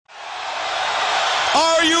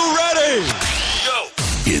Are you ready? Go!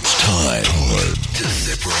 It's time to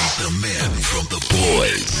separate the men from the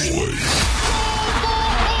boys.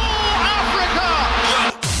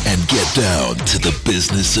 Africa! And get down to the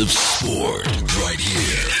business of sport right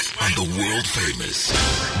here on the world famous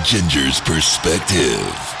Ginger's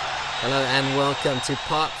Perspective. Hello and welcome to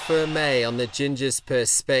Parc Fermé on the Ginger's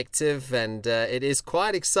Perspective, and it is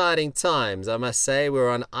quite exciting times, I must say. We're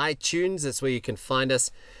on iTunes, that's where you can find us,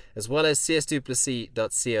 as well as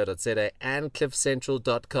csduplessis.co.za and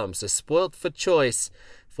cliffcentral.com. So spoilt for choice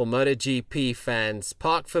for MotoGP fans.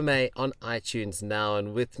 Parc Fermé on iTunes now,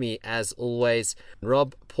 and with me as always,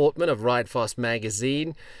 Rob Portman of Ride Fast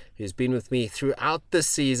Magazine, who's been with me throughout the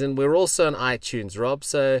season. We're also on iTunes, Rob,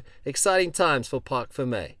 so exciting times for Parc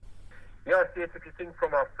Fermé. Yeah, if you think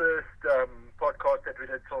from our first podcast that we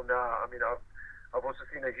did till now, I mean, I've also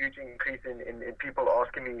seen a huge increase in people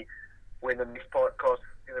asking me when the next podcast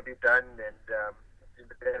is going to be done, and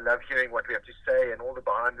they love hearing what we have to say and all the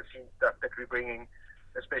behind-the-scenes stuff that we're bringing,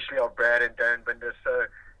 especially of Brad and Darren Binder. So,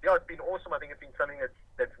 yeah, it's been awesome. I think it's been something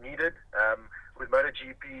that's needed. With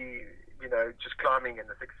MotoGP, you know, just climbing and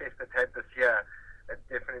the success it's had this year, it's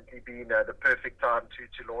definitely been the perfect time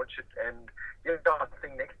to launch it. And yeah, I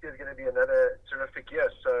think next year is going to be another terrific year.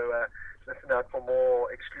 So listen out for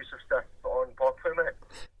more exclusive stuff on Parc Fermé.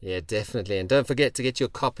 Yeah, definitely. And don't forget to get your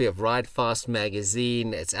copy of Ride Fast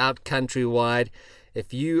Magazine. It's out countrywide.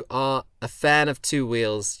 If you are a fan of two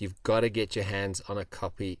wheels, you've got to get your hands on a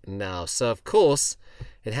copy now. So, of course,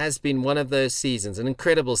 it has been one of those seasons, an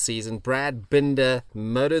incredible season. Brad Binder,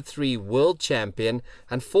 Moto3 World Champion.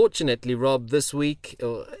 Unfortunately, Rob, this week,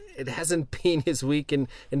 it hasn't been his week in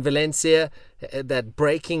Valencia. That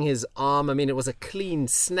breaking his arm, I mean, it was a clean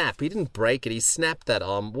snap. He didn't break it, he snapped that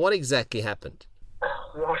arm. What exactly happened?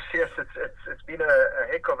 Well, yes, it's been a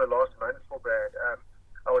heck of a last month for Brad.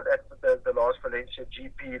 I was at the last Valencia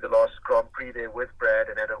GP, the last Grand Prix there with Brad,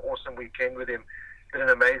 and had an awesome weekend with him. Did an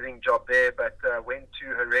amazing job there, but went to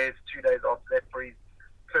Jerez 2 days after that for his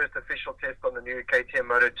first official test on the new KTM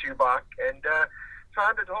Moto2 bike, and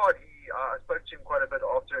found it hard. I spoke to him quite a bit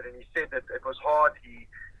after it, and he said that it was hard. He's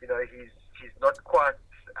not quite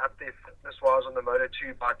up there fitness-wise on the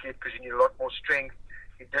Moto2 bike yet, because you need a lot more strength.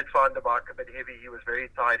 He did find the bike a bit heavy. He was very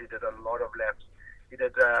tired. He did a lot of laps. He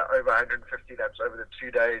did over 150 laps over the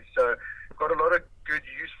 2 days. So got a lot of good,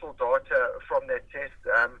 useful data from that test.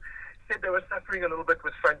 Said they were suffering a little bit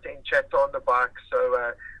with front-end chatter on the bike, so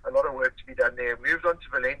a lot of work to be done there. Moved on to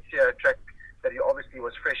Valencia, a track that he obviously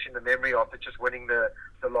was fresh in the memory after just winning the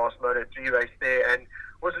last Moto3 race there, and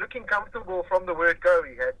was looking comfortable from the word go.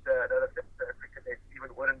 He had another South African there,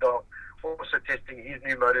 Steven Woodendal, also testing his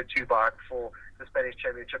new Moto2 bike for the Spanish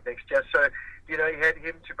Championship next year. So, you know, he had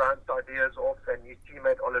him to bounce ideas off, and his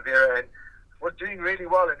teammate Oliveira, and was doing really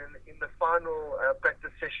well. And in the final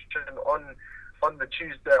practice session on the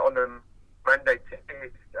Tuesday, on the Monday test,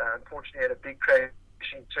 unfortunately had a big crash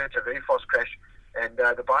into a very fast crash, and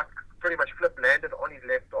the bike pretty much landed on his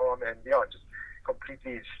left arm, and just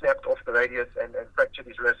completely snapped off the radius and fractured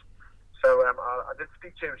his wrist. So I did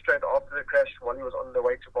speak to him straight after the crash while he was on the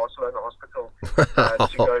way to Barcelona Hospital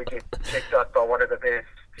to go get checked out by one of the best,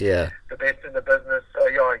 the best in the business. So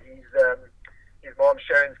his mom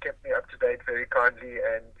Sharon's kept me up to date very kindly,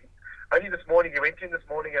 and only this morning, he went in this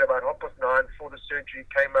morning at about 9:30 for the surgery,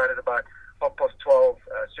 came out at about 12:30.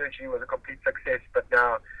 Surgery was a complete success, but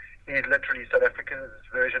now he's literally South Africa's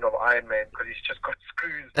version of Iron Man, because he's just got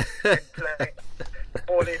screws and planks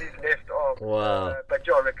all in his left arm. Wow. But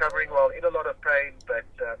recovering well, in a lot of pain, but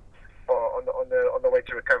on the way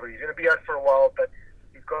to recovery. He's going to be out for a while, but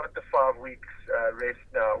he's got the 5 weeks rest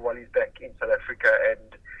now while he's back in South Africa,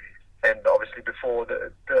 and obviously before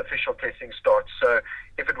the official testing starts. So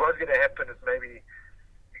if it was going to happen, it's maybe,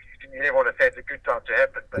 you never want to say it's a good time to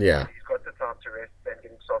happen, but he's got the time to rest and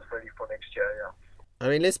get himself ready for next year. I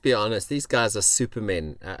mean, let's be honest, these guys are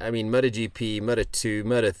supermen. I mean, MotoGP, Moto2,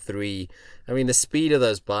 Moto3, I mean, the speed of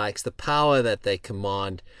those bikes, the power that they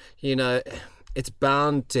command, you know, it's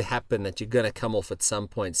bound to happen that you're going to come off at some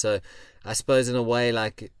point. So I suppose in a way,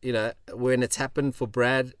 like, you know, when it's happened for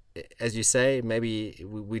Brad, as you say, maybe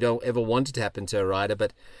we don't ever want it to happen to a rider,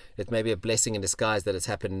 but it may be a blessing in disguise that it's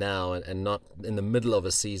happened now and not in the middle of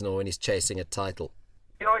a season or when he's chasing a title.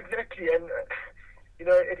 Yeah, exactly. And you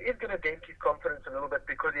know, it is going to dent his confidence a little bit,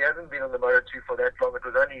 because he hasn't been on the Moto2 for that long. It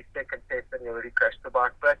was only his second test and he already crashed the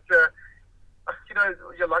bike. But, you know,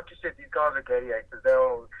 like you said, these guys are gladiators.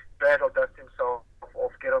 Brad will dust himself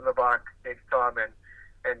off, get on the bike next time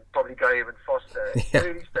and probably go even faster.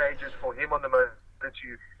 Early stages for him on the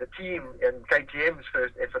Moto2, the team and KTM's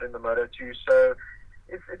first effort in the Moto2. So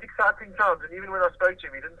it's exciting times, and even when I spoke to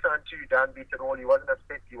him, he didn't sound too downbeat at all. He wasn't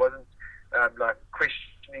upset. He wasn't like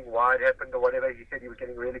questioning why it happened or whatever. He said he was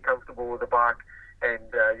getting really comfortable with the bike,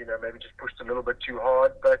 and maybe just pushed a little bit too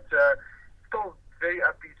hard, but still very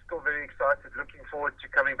upbeat, still very excited, looking forward to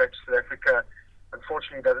coming back to South Africa.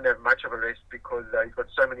 Unfortunately, he doesn't have much of a rest because he's got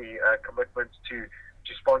so many commitments to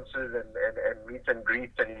sponsors and meet and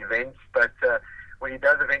greets and events. But when he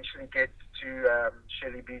does eventually get to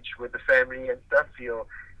Shelly Beach with the family and stuff, he'll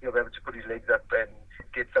be able to put his legs up and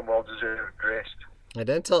get some well-deserved rest. I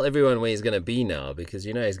don't tell everyone where he's going to be now, because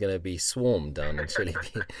he's going to be swarmed down in Shelly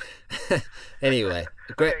Beach. Anyway,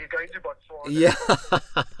 great. Yeah, he's going to Botswana.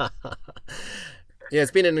 Yeah. Yeah,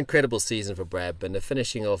 it's been an incredible season for Bradburn. They're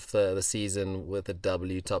finishing off the season with a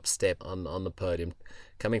W, top step on the podium,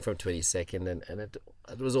 coming from 22nd, and it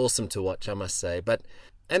was awesome to watch, I must say.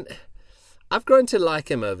 And I've grown to like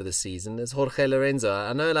him over the season as Jorge Lorenzo.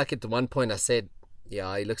 I know, like, at one point I said,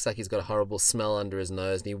 yeah, he looks like he's got a horrible smell under his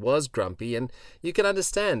nose, and he was grumpy, and you can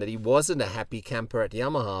understand that he wasn't a happy camper at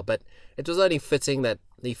Yamaha, but it was only fitting that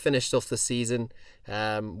he finished off the season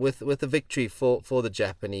with a victory for the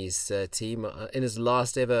Japanese team in his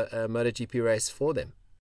last ever MotoGP race for them.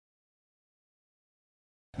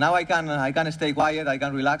 Now I can stay quiet, I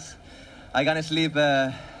can relax, I can sleep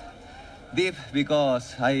deep,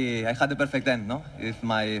 because I had the perfect end, no?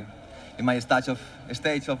 In my stage of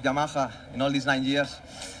Yamaha in all these 9 years.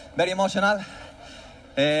 Very emotional.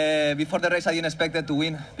 Before the race I didn't expect to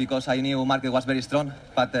win, because I knew market was very strong,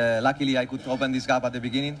 but luckily I could open this gap at the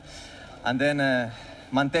beginning and then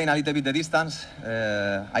maintain a little bit the distance.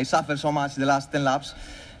 I suffered so much the last 10 laps,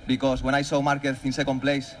 because when I saw Marquez in second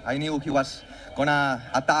place, I knew he was gonna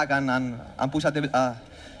attack and push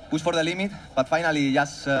for the limit, but finally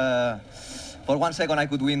just for 1 second I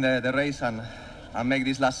could win the race and make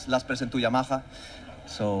this last present to Yamaha.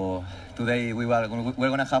 So today we're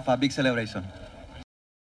gonna have a big celebration.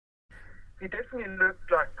 He definitely looked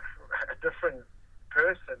like a different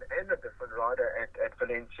person and a different rider at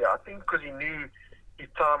Valencia. I think because he knew his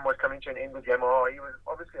time was coming to an end with Yamaha. He was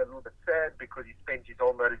obviously a little bit sad because he spent his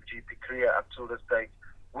whole MotoGP career up till this date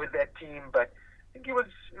with that team, but I think he was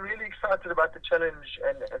really excited about the challenge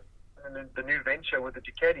and the new venture with the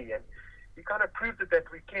Ducati, and he kind of proved it that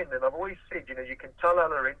weekend. And I've always said, you can tell how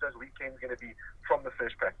Lorenzo's weekend's going to be from the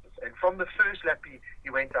first practice. And from the first lap he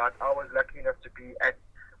went out. I was lucky enough to be at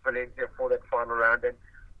Valencia for that final round. And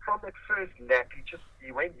from that first lap,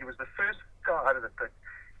 he was the first car out of the pit.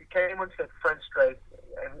 He came onto that front straight,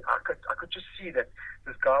 and I could just see that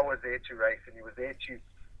this guy was there to race, and he was there to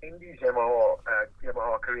end his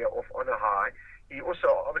Yamaha career off on a high. He also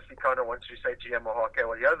obviously kind of wants to say to Yamaha, okay,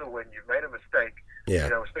 well, the other win, you've made a mistake. Yeah.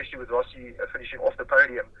 Especially with Rossi finishing off the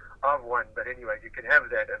podium. I've won, but anyway, you can have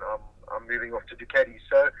that, and I'm moving off to Ducati.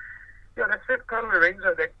 So, that's that kind of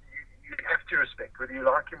Lorenzo that you have to respect. Whether you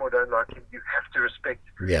like him or don't like him, you have to respect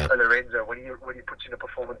Lorenzo when he puts in a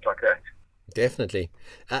performance like that. Definitely.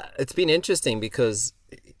 It's been interesting because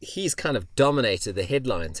he's kind of dominated the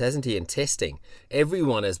headlines, hasn't he, in testing.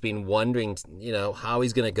 Everyone has been wondering, how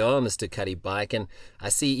he's going to go on this Ducati bike, and I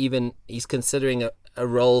see even he's considering a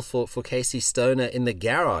role for Casey Stoner in the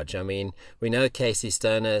garage. I mean, we know Casey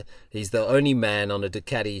Stoner, he's the only man on a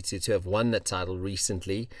Ducati to have won that title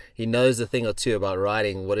recently. He knows a thing or two about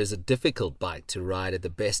riding what is a difficult bike to ride at the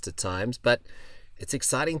best of times, but it's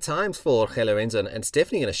exciting times for Jorge Lorenzo, and it's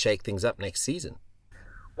definitely going to shake things up next season.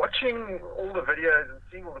 Watching all the videos and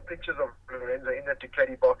seeing all the pictures of Lorenzo in that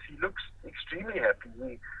Ducati box, he looks extremely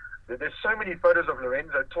happy. There's so many photos of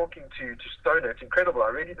Lorenzo talking to Stoner. It's incredible. I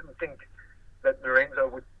really didn't think that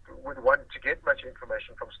Lorenzo would want to get much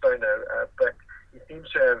information from Stoner, but he seems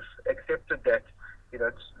to have accepted that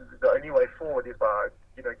it's the only way forward is by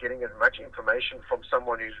getting as much information from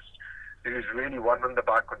someone who's really won on the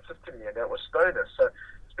bike consistently, and that was Stoner. So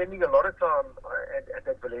spending a lot of time at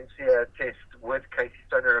that Valencia test with Casey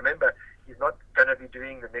Stoner. Remember, he's not going to be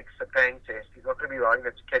doing the next Sepang test. He's not going to be riding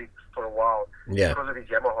that Ducati for a while because of his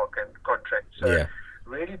Yamaha contract. So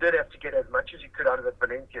really did have to get as much as he could out of the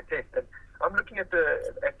Valencia test. And I'm looking at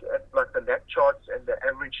like the lap charts and the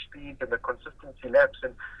average speed and the consistency laps.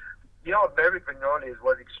 And Maverick Vinales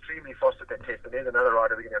was extremely fast at that test. And there's another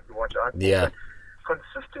rider we're going to have to watch out for.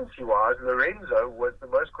 Consistency-wise, Lorenzo was the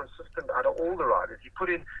most consistent out of all the riders. He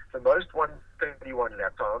put in the most 131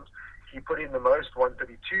 lap times. He put in the most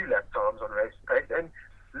 132 lap times on race pace and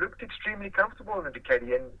looked extremely comfortable in the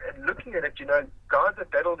Ducati. And looking at it, guys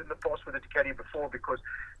that battled in the past with the Ducati before because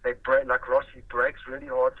they break, like Rossi, brakes really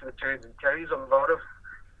hard for the turns and carries a lot of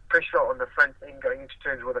pressure on the front end going into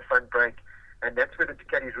turns with a front brake. And that's where the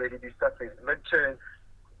Ducatis really do stuff. There's mid-turn,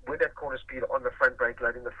 with that corner speed on the front, brake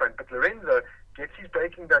load in the front. But Lorenzo gets his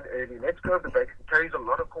braking done early, lets go of the brakes, and carries a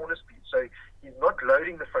lot of corner speed. So he's not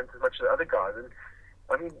loading the front as much as the other guys. And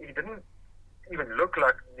I mean, he didn't even look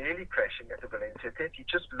like nearly crashing at the Valencia test. He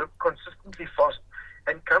just looked consistently fast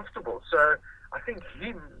and comfortable. So I think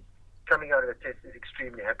him coming out of the test is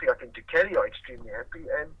extremely happy. I think Ducati are extremely happy.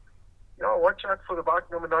 And watch out for the bike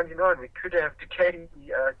number 99. We could have Ducati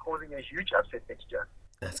causing a huge upset next year.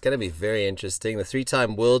 That's going to be very interesting. The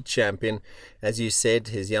three-time world champion, as you said,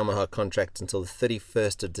 his Yamaha contract until the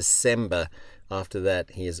 31st of December. After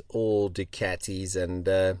that, he is all Ducatis, and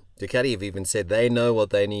Ducati have even said they know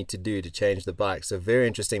what they need to do to change the bike. So very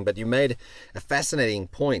interesting. But you made a fascinating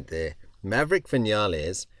point there. Maverick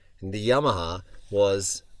Vinales and the Yamaha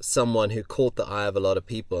was someone who caught the eye of a lot of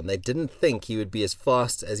people, and they didn't think he would be as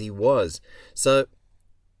fast as he was. So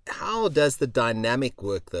how does the dynamic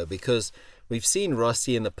work, though? Because we've seen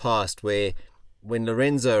Rossi in the past where when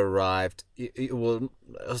Lorenzo arrived, it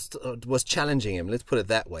was challenging him, let's put it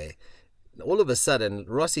that way. All of a sudden,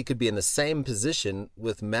 Rossi could be in the same position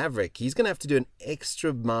with Maverick. He's going to have to do an extra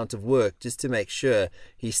amount of work just to make sure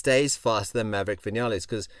he stays faster than Maverick Vinales,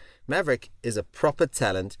 because Maverick is a proper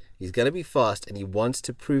talent. He's going to be fast, and he wants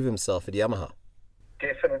to prove himself at Yamaha.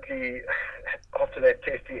 Definitely, after that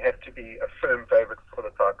test, he had to be a firm favourite for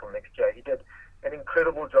the title next year. He did an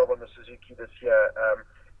incredible job on the Suzuki this year.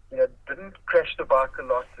 Didn't crash the bike a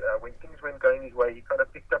lot. When things weren't going his way, he kind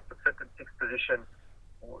of picked up the fifth and sixth position.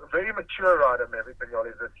 Very mature rider, Maverick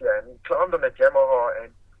Vinales this year, and he climbed on that Yamaha,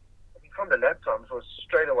 and from the lap times was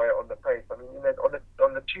straight away on the pace. I mean,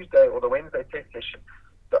 on the Tuesday or the Wednesday test session,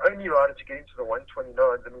 the only rider to get into the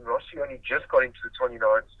 129s, I mean, Rossi only just got into the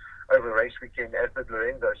 29s over race weekend, as did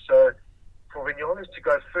Lorenzo. So for Vinales to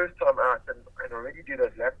go first time out and already do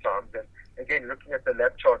those lap times, and again, looking at the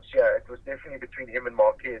lap charts here, it was definitely between him and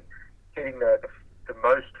Marquez getting the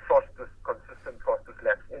most fastest, consistent fastest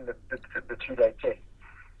laps in the 2-day test.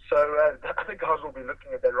 So the other guys will be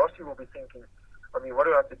looking at that. Rossi will be thinking, I mean, what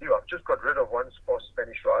do I have to do? I've just got rid of one fast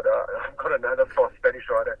Spanish rider. I've got another fast Spanish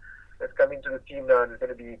rider that's coming to the team now and is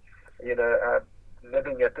going to be,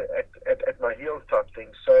 living at my heels type thing.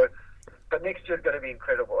 So, but next year is going to be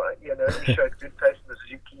incredible. He showed good pace in the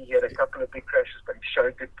Suzuki. He had a couple of big crashes, but he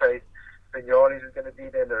showed good pace. Vinales is going to be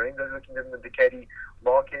there. Lorenzo's looking at the Ducati.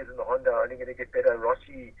 Marquez and the Honda are only going to get better.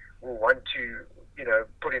 Rossi will want to,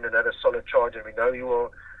 put in another solid charge, and we know he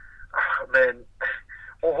will. Man,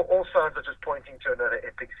 all signs are just pointing to another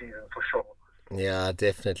epic season for sure. Yeah,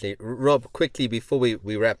 definitely. Rob, quickly before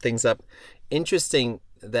we wrap things up, interesting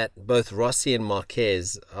that both Rossi and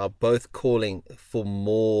Marquez are both calling for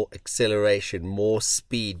more acceleration, more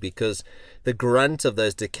speed, because the grunt of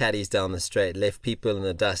those Ducatis down the straight left people in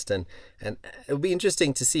the dust, and it'll be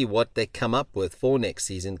interesting to see what they come up with for next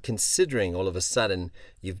season, considering all of a sudden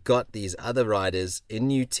you've got these other riders in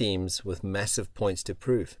new teams with massive points to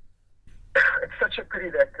prove. It's such a pity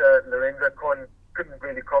that Lorenzo couldn't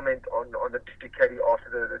really comment on the Ducati after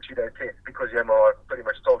the 2-day test, because Yamaha pretty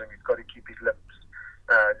much told him he's got to keep his lips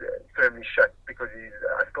firmly shut because he's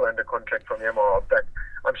still under contract from Yamaha. But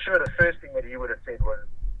I'm sure the first thing that he would have said was,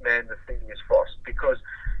 man, this thing is fast, because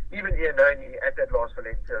even Iannone at that last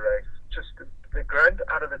Valencia race, just the grunt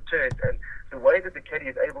out of the turns and the way that Ducati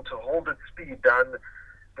is able to hold its speed down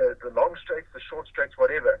the long straights, the short straights,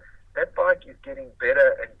 whatever. That bike is getting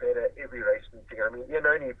better and better every race meeting. I mean,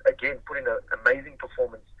 Iannone, again, put in an amazing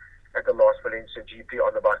performance at the last Valencia GP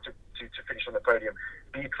on the bike to finish on the podium.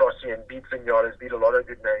 Beat Rossi and beat Vinales, beat a lot of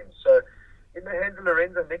good names. So in the hands of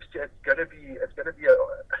Lorenzo next year, it's going to be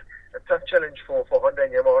a tough challenge for Honda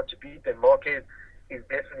and Yamaha to beat. And Marquez is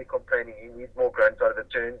definitely complaining he needs more grunt out of the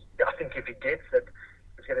turns. I think if he gets it,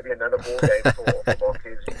 it's going to be another ball game for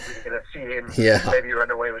Marquez. We're going to see him maybe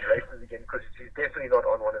run away with races again, because he's definitely not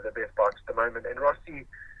on one of the best bikes at the moment. And Rossi,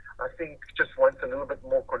 I think, just wants a little bit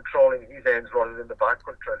more control in his hands rather than the bike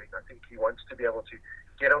controlling. I think he wants to be able to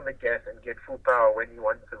get on the gas and get full power when he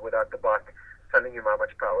wants it without the bike telling him how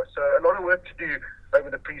much power. So a lot of work to do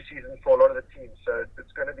over the preseason for a lot of the teams. So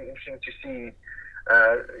it's going to be interesting to see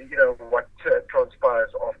what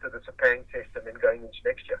transpires after the Sepang test and then going into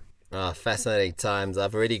next year. Fascinating times.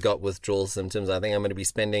 I've already got withdrawal symptoms. I think I'm going to be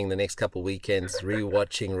spending the next couple of weekends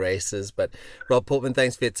rewatching races. But Rob Portman,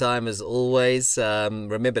 thanks for your time as always.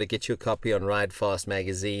 Remember to get your copy on Ride Fast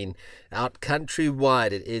magazine. Out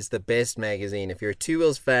countrywide, it is the best magazine. If you're a Two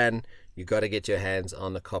Wheels fan, you got to get your hands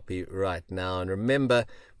on the copy right now. And remember,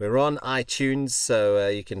 we're on iTunes, so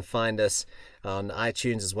you can find us on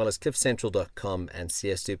iTunes as well as cliffcentral.com and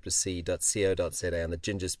csduplessis.co.za on the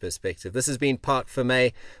Ginger's Perspective. This has been Parc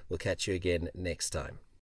Fermé. We'll catch you again next time.